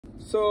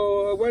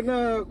So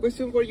one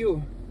question for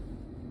you.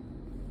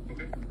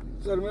 Okay.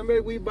 So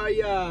remember we buy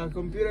a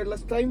computer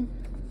last time?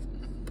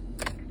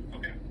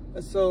 Okay.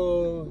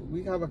 So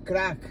we have a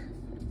crack.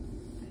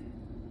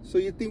 So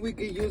you think we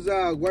can use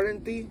a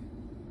warranty?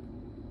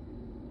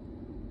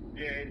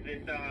 Yeah, is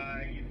it,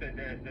 you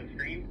said the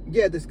screen?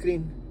 Yeah, the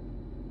screen.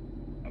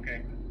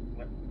 Okay.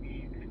 Let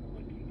me take a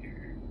look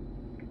here.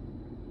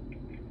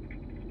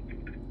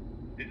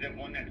 Is it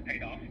one that's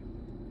paid off?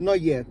 Not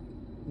yet.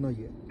 Not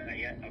yet. Not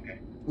yet? Okay.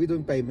 We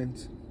doing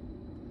payments.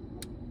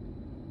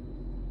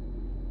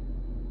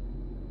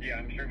 Yeah,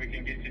 I'm sure we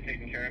can get you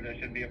taken care of. That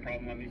shouldn't be a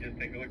problem. Let me just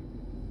take a look.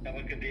 I'll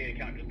look at the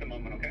account just a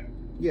moment, okay?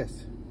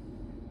 Yes.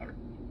 All right.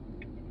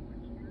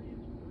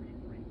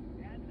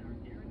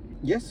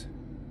 Yes.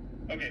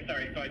 Okay,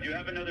 sorry. So I do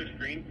have another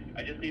screen.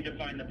 I just need to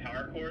find the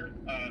power cord.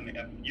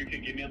 If you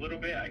could give me a little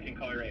bit, I can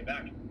call you right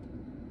back.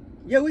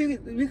 Yeah, we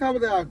have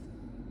the.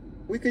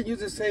 We can use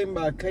the same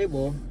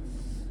cable.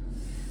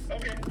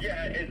 Okay,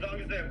 yeah, as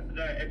long as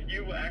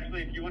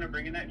if you want to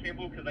bring in that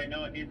cable, because I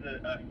know it needs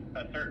a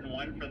certain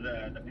one for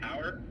the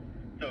power.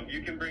 So if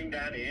you can bring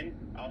that in,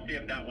 I'll see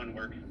if that one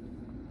works.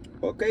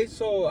 Okay,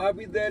 so I'll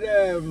be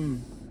there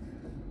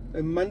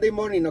Monday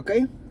morning,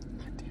 okay?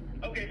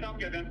 Okay,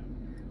 sounds good then.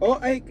 Oh,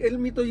 let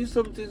me tell you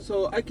something.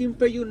 So I can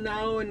pay you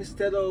now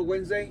instead of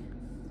Wednesday?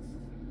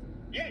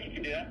 Yeah, you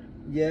can do that.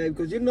 Yeah,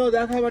 because you know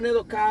that I have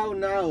another account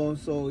now.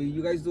 So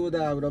you guys do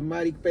the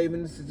automatic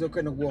payments, it's not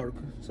gonna work.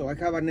 So I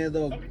have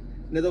another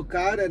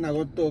card and I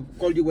want to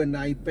call you when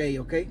I pay,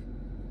 okay?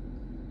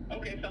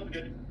 Okay, sounds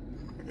good.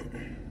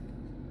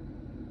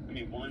 Give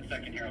me 1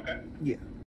 second here, okay? Yeah.